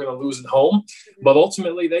way we're going to lose at home, but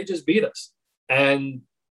ultimately they just beat us. And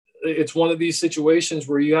it's one of these situations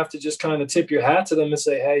where you have to just kind of tip your hat to them and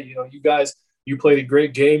say, hey, you guys, you played a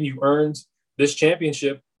great game. You earned this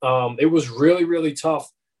championship. It was really, really tough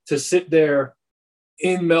to sit there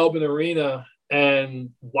in Melbourne Arena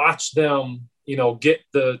and watch them, get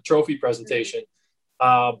the trophy presentation.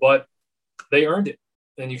 But they earned it,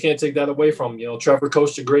 and you can't take that away from them. Trevor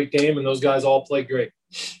coached a great game, and those guys all played great.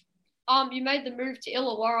 You made the move to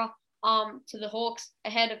Illawarra to the Hawks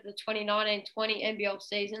ahead of the 2019-20 NBL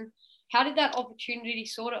season. How did that opportunity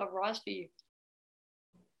sort of arise for you?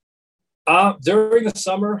 During the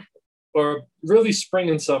summer, or really spring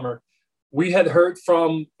and summer, we had heard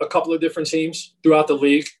from a couple of different teams throughout the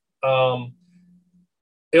league. Illawarra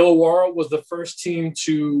was the first team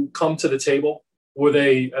to come to the table with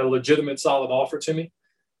a legitimate solid offer to me.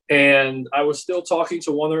 And I was still talking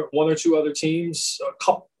to one or two other teams,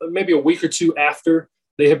 maybe a week or two after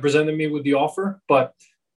they had presented me with the offer, but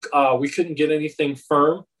we couldn't get anything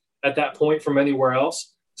firm at that point from anywhere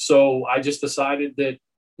else. So I just decided that,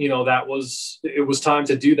 it was time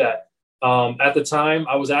to do that. At the time,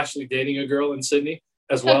 I was actually dating a girl in Sydney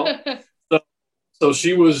as well. So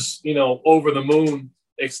she was, over the moon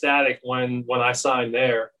ecstatic when I signed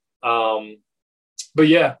there. But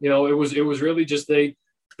yeah, it was really just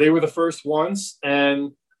they were the first ones,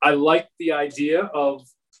 and I liked the idea of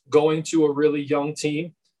going to a really young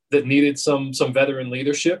team that needed some veteran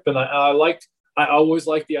leadership, and I always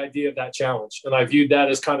liked the idea of that challenge, and I viewed that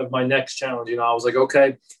as kind of my next challenge. I was like,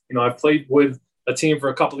 okay, I've played with a team for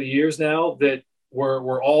a couple of years now that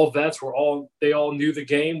were all vets. They all knew the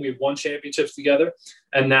game. We had won championships together,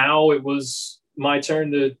 and now it was my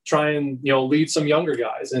turn to try and lead some younger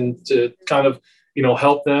guys and to kind of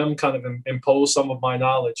help them kind of impose some of my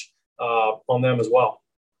knowledge on them as well.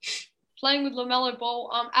 Playing with LaMelo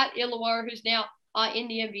Ball at Illawarra, who's now in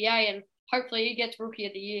the NBA, and hopefully he gets Rookie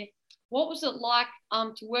of the Year. What was it like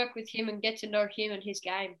to work with him and get to know him and his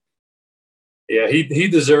game? Yeah, he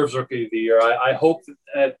deserves Rookie of the Year. I hope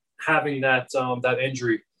that having that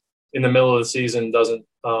injury in the middle of the season doesn't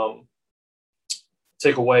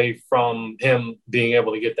take away from him being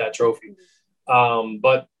able to get that trophy.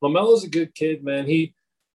 But LaMelo's a good kid, man. He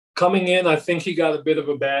coming in, I think he got a bit of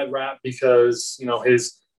a bad rap because,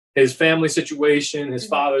 his family situation, his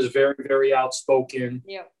father's very, very outspoken.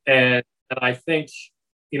 Yeah. And I think,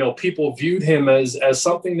 people viewed him as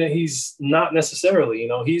something that he's not necessarily.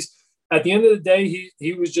 He's at the end of the day,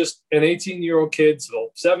 he was just an 18-year-old kid, so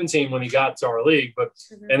 17 when he got to our league, but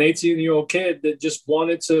an 18-year-old kid that just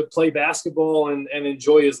wanted to play basketball and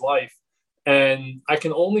enjoy his life. And I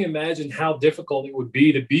can only imagine how difficult it would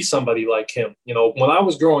be to be somebody like him. When I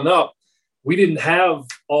was growing up, we didn't have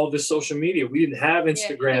all this social media. We didn't have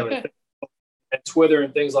Instagram and Twitter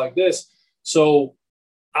and things like this. So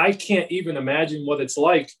I can't even imagine what it's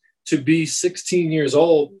like to be 16 years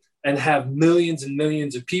old and have millions and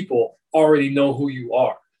millions of people already know who you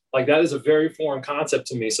are. Like, that is a very foreign concept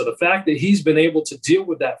to me. So the fact that he's been able to deal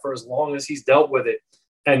with that for as long as he's dealt with it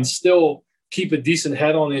and still keep a decent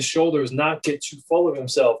head on his shoulders, not get too full of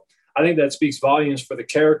himself, I think that speaks volumes for the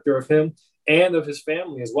character of him and of his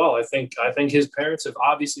family as well. I think his parents have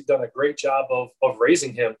obviously done a great job of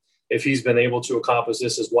raising him if he's been able to accomplish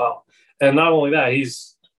this as well. And not only that,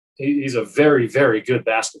 he's a very, very good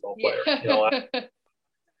basketball player.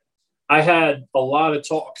 I had a lot of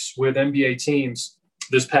talks with NBA teams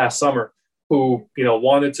this past summer who,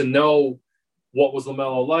 wanted to know what was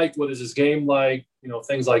LaMelo like, what is his game like,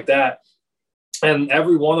 things like that. And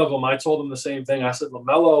every one of them, I told them the same thing. I said,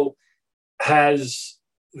 LaMelo has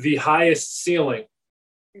the highest ceiling,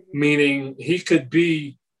 meaning he could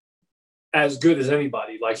be as good as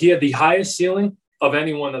anybody. Like, he had the highest ceiling of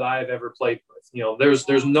anyone that I have ever played with.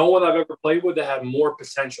 There's no one I've ever played with that had more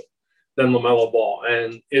potential than LaMelo Ball.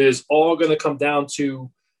 And it is all going to come down to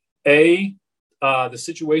the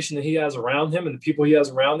situation that he has around him and the people he has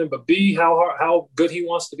around him, but B, how good he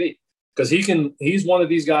wants to be. Because he's one of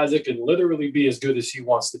these guys that can literally be as good as he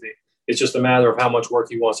wants to be. It's just a matter of how much work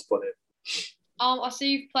he wants to put in. I see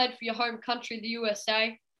you've played for your home country, the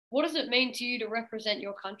USA. What does it mean to you to represent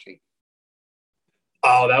your country?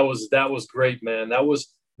 Oh, that was great, man. That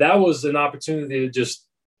was an opportunity that just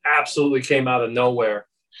absolutely came out of nowhere.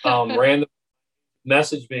 Random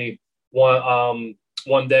messaged me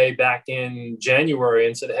one day back in January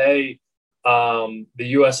and said, hey, the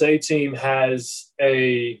USA team has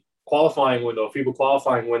a FIBA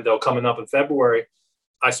qualifying window coming up in February.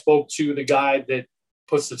 I spoke to the guy that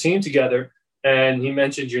puts the team together, and he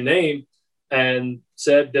mentioned your name and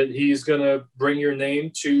said that he's going to bring your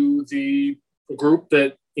name to the group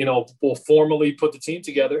that, will formally put the team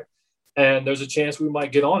together, and there's a chance we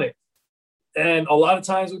might get on it. And a lot of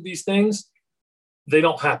times with these things, they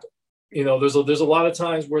don't happen. There's a lot of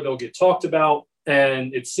times where they'll get talked about,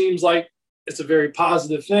 and it seems like it's a very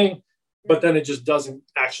positive thing, but then it just doesn't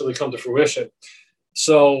actually come to fruition.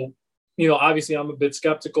 So, obviously I'm a bit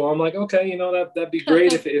skeptical. I'm like, okay, that'd be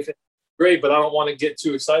great if it's great, but I don't want to get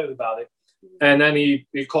too excited about it. And then he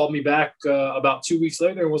called me back about 2 weeks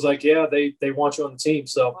later and was like, yeah, they want you on the team.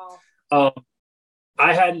 So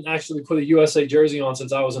I hadn't actually put a USA jersey on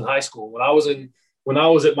since I was in high school. When I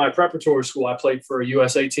was at my preparatory school, I played for a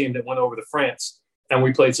USA team that went over to France, and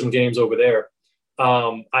we played some games over there.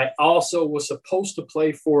 I also was supposed to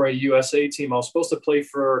play for a USA team. I was supposed to play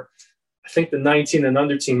for, I think, the 19 and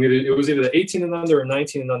under team. It was either the 18 and under or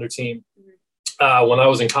 19 and under team when I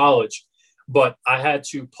was in college. but I had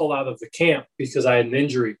to pull out of the camp because I had an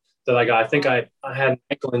injury that I got. I think I had an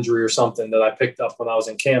ankle injury or something that I picked up when I was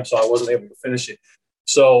in camp, so I wasn't able to finish it.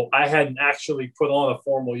 So I hadn't actually put on a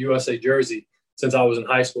formal USA jersey since I was in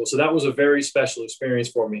high school. So that was a very special experience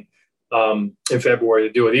for me in February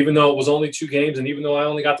to do it, even though it was only 2 games. And even though I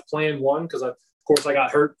only got to play in one, because of course I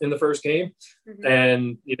got hurt in the first game.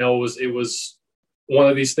 And, you know, it was one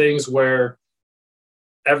of these things where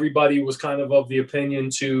everybody was kind of the opinion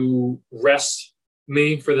to rest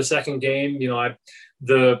me for the second game. You know,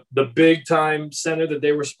 the big time center that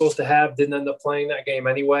they were supposed to have didn't end up playing that game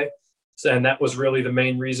anyway. And that was really the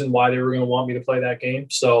main reason why they were going to want me to play that game.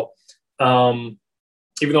 So even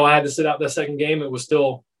though I had to sit out that second game, it was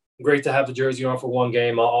still great to have the jersey on for one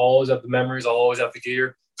game. I'll always have the memories. I'll always have the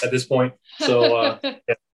gear at this point. So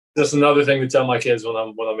yeah, just another thing to tell my kids when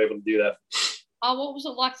I'm able to do that. What was it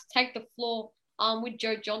like to take the floor with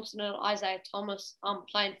Joe Johnson and Isaiah Thomas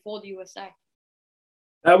playing for the USA?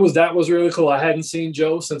 That was really cool. I hadn't seen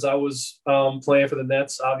Joe since I was playing for the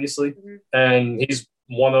Nets, obviously, and he's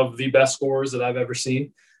one of the best scorers that I've ever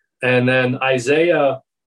seen. And then Isaiah,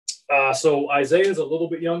 so Isaiah's a little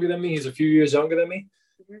bit younger than me. He's a few years younger than me,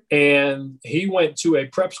 and he went to a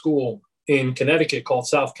prep school in Connecticut called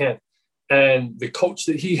South Kent. And the coach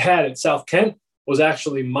that he had at South Kent was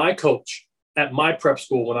actually my coach at my prep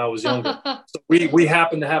school when I was younger. So we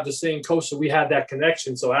happened to have the same coach, so we had that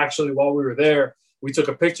connection. So actually, while we were there, we took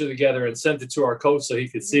a picture together and sent it to our coach so he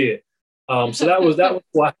could see it. So that was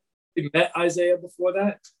why we met Isaiah before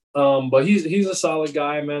that. But he's a solid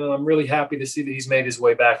guy, man, and I'm really happy to see that he's made his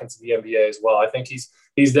way back into the NBA as well. I think he's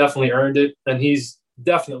definitely earned it, and he's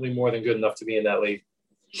definitely more than good enough to be in that league.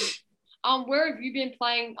 Where have you been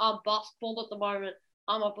playing basketball at the moment?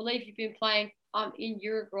 I believe you've been playing in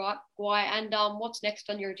Uruguay, and what's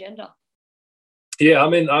next on your agenda? Yeah,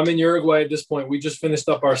 I'm in Uruguay at this point. We just finished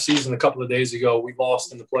up our season a couple of days ago. We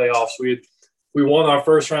lost in the playoffs. We won our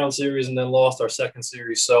first round series and then lost our second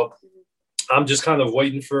series. So I'm just kind of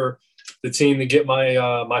waiting for the team to get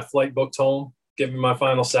my flight booked home, give me my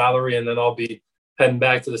final salary, and then I'll be heading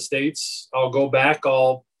back to the States. I'll go back.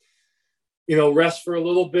 I'll rest for a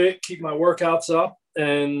little bit, keep my workouts up,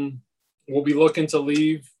 and we'll be looking to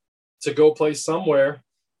leave to go play somewhere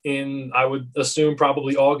in, I would assume,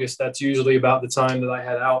 probably August. That's usually about the time that I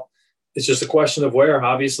head out. It's just a question of where.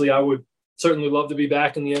 Obviously, I would certainly love to be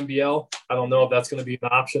back in the NBL. I don't know if that's going to be an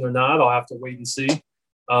option or not. I'll have to wait and see.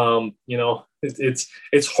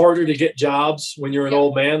 It's harder to get jobs when you're an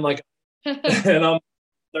old man, like, and I'm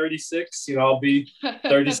 36. I'll be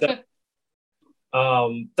 37.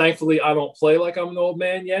 Thankfully, I don't play like I'm an old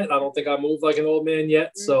man yet. I don't think I move like an old man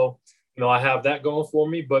yet. So, I have that going for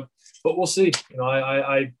me, but we'll see.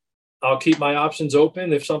 I'll keep my options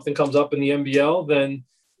open. If something comes up in the NBL, then,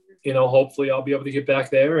 hopefully I'll be able to get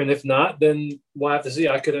back there. And if not, then we'll have to see.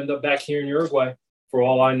 I could end up back here in Uruguay for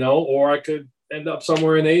all I know, or I could end up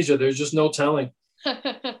somewhere in Asia. There's just no telling.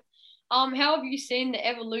 How have you seen the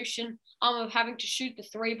evolution of having to shoot the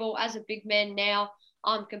 3-ball as a big man now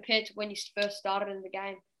compared to when you first started in the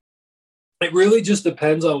game? It really just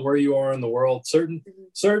depends on where you are in the world.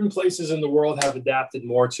 Certain places in the world have adapted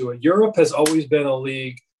more to it. Europe has always been a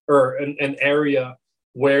league or an area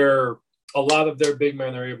where a lot of their big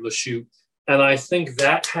men are able to shoot. And I think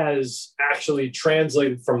that has actually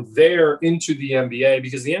translated from there into the NBA,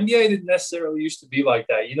 because the NBA didn't necessarily used to be like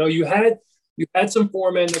that. You had some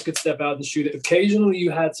 4 men that could step out and shoot it. Occasionally you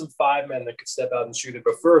had some 5 men that could step out and shoot it.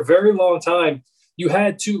 But for a very long time, you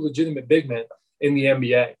had 2 legitimate big men in the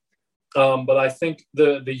NBA. But I think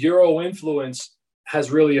the Euro influence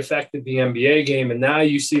has really affected the NBA game. And now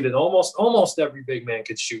you see that almost every big man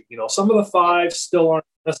could shoot. Some of the 5 still aren't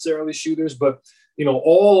necessarily shooters, but,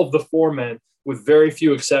 all of the 4 men, with very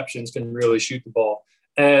few exceptions, can really shoot the ball.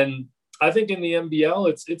 And I think in the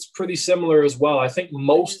NBL, it's pretty similar as well. I think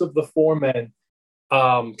most of the 4 men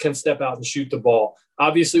can step out and shoot the ball.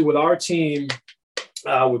 Obviously, with our team,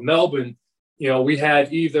 with Melbourne, we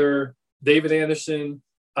had either David Anderson,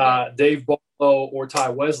 Dave Barlow, or Ty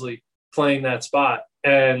Wesley playing that spot,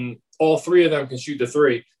 and all 3 of them can shoot the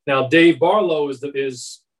 3. Now, Dave Barlow is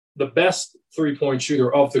the best 3-point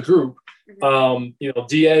shooter of the group.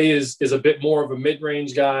 DA is a bit more of a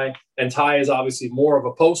mid-range guy, and Ty is obviously more of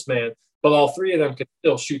a post man, but all 3 of them can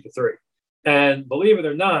still shoot the 3. And believe it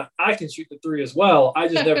or not, I can shoot the 3 as well. I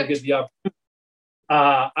just never get the opportunity.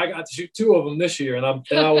 I got to shoot 2 of them this year, and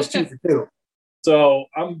I was 2 for 2. So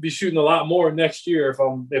I'm gonna be shooting a lot more next year if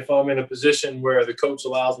I'm in a position where the coach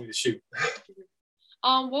allows me to shoot.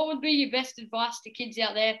 What would be your best advice to kids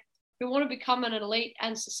out there who want to become an elite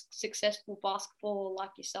and successful basketballer like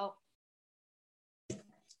yourself?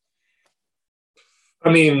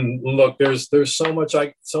 I mean, look, there's so much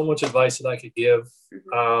advice that I could give.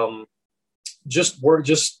 Just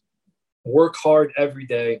work hard every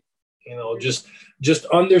day. Just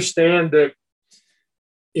understand that,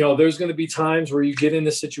 there's going to be times where you get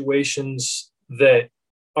into situations that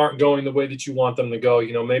aren't going the way that you want them to go.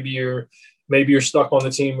 Maybe you're stuck on the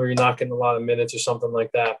team where you're not getting a lot of minutes or something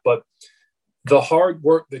like that. But the hard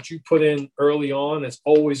work that you put in early on is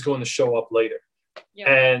always going to show up later. Yeah.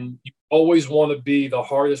 And you always want to be the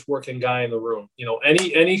hardest working guy in the room.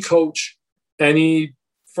 Any coach, any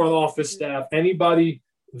front office staff, anybody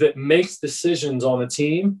that makes decisions on a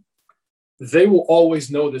team, they will always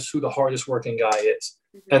notice who the hardest working guy is.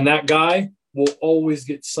 And that guy will always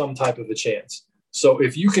get some type of a chance. So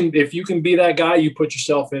if you can be that guy, you put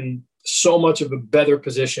yourself in so much of a better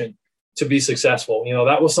position to be successful.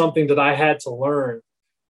 That was something that I had to learn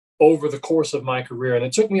over the course of my career. And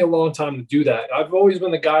it took me a long time to do that. I've always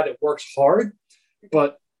been the guy that works hard,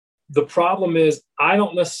 but the problem is I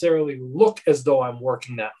don't necessarily look as though I'm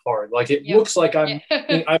working that hard. Like it looks like I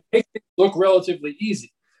make it look relatively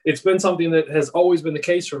easy. It's been something that has always been the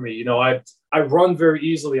case for me. I run very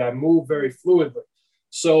easily. I move very fluidly.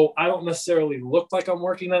 So I don't necessarily look like I'm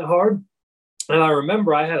working that hard. And I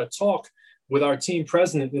remember I had a talk with our team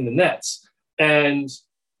president in the Nets, and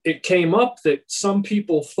it came up that some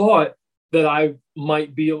people thought that I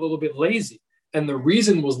might be a little bit lazy. And the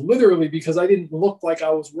reason was literally because I didn't look like I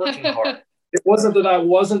was working hard. It wasn't that I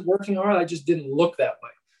wasn't working hard. I just didn't look that way.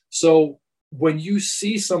 So when you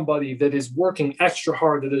see somebody that is working extra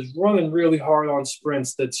hard, that is running really hard on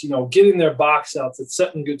sprints, that's, getting their box outs, that's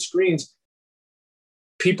setting good screens,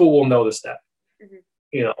 people will notice that,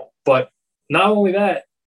 but not only that,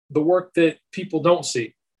 the work that people don't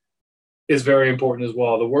see is very important as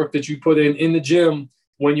well. The work that you put in the gym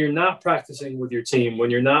when you're not practicing with your team,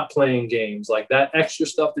 when you're not playing games, like that extra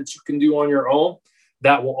stuff that you can do on your own,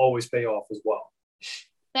 that will always pay off as well.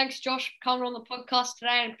 Thanks, Josh, for coming on the podcast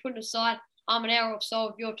today and putting aside an hour or so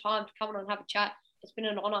of your time to come on and have a chat. It's been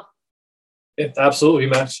an honor. Yeah, absolutely,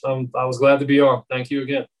 Max. I was glad to be on. Thank you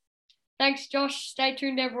again. Thanks, Josh. Stay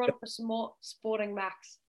tuned, everyone, for some more Sporting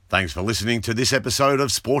Max. Thanks for listening to this episode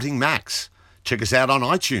of Sporting Max. Check us out on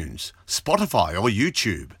iTunes, Spotify or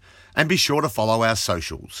YouTube, and be sure to follow our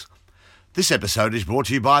socials. This episode is brought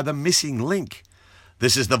to you by The Missing Link.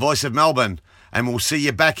 This is the Voice of Melbourne, and we'll see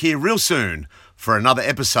you back here real soon for another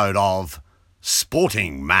episode of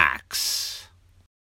Sporting Max.